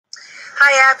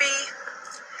Hi, Abby.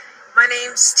 My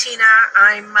name's Tina.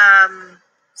 I'm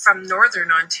from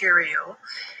Northern Ontario,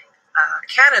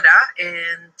 Canada,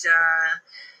 and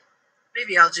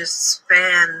maybe I'll just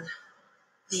span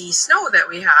the snow that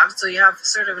we have so you have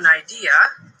sort of an idea.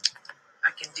 I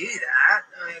can do that.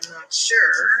 I'm not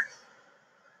sure.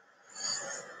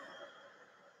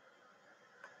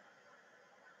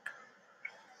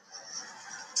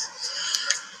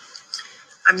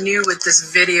 I'm new with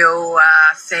this video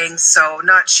thing, so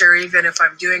not sure even if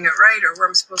I'm doing it right or where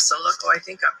I'm supposed to look. Oh, I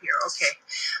think up here. Okay.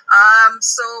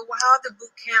 So how the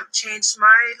boot camp changed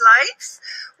my life?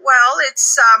 Well,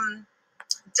 it's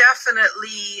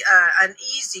definitely an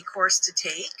easy course to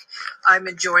take. I'm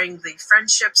enjoying the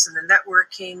friendships and the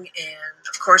networking and,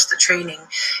 of course, the training.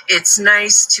 It's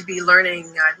nice to be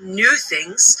learning new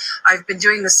things. I've been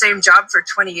doing the same job for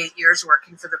 28 years,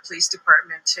 working for the police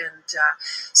department. And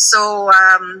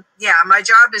yeah, my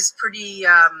job is pretty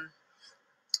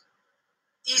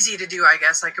easy to do, I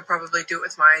guess. I could probably do it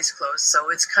with my eyes closed. So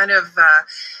it's kind of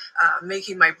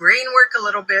making my brain work a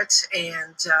little bit,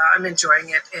 and I'm enjoying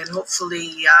it, and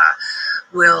hopefully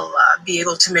we'll be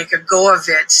able to make a go of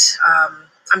it.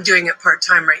 I'm doing it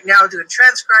part-time right now, doing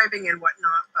transcribing and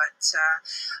whatnot, but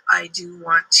I do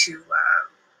want to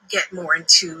get more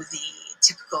into the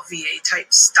typical VA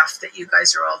type stuff that you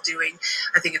guys are all doing.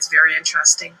 I think it's very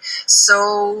interesting.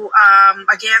 So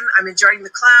again, I'm enjoying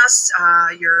the class.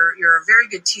 You're a very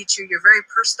good teacher. You're very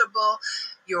personable.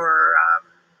 You're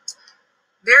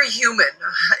very human,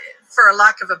 for a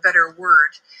lack of a better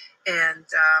word. And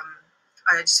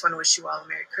I just want to wish you all a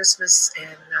Merry Christmas.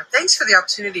 And thanks for the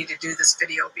opportunity to do this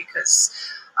video, because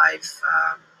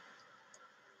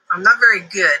I'm not very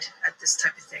good at this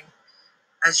type of thing.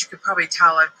 As you could probably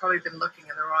tell, I've probably been looking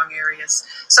in the wrong areas.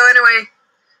 So anyway,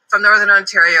 from Northern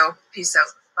Ontario, peace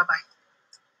out. Bye-bye.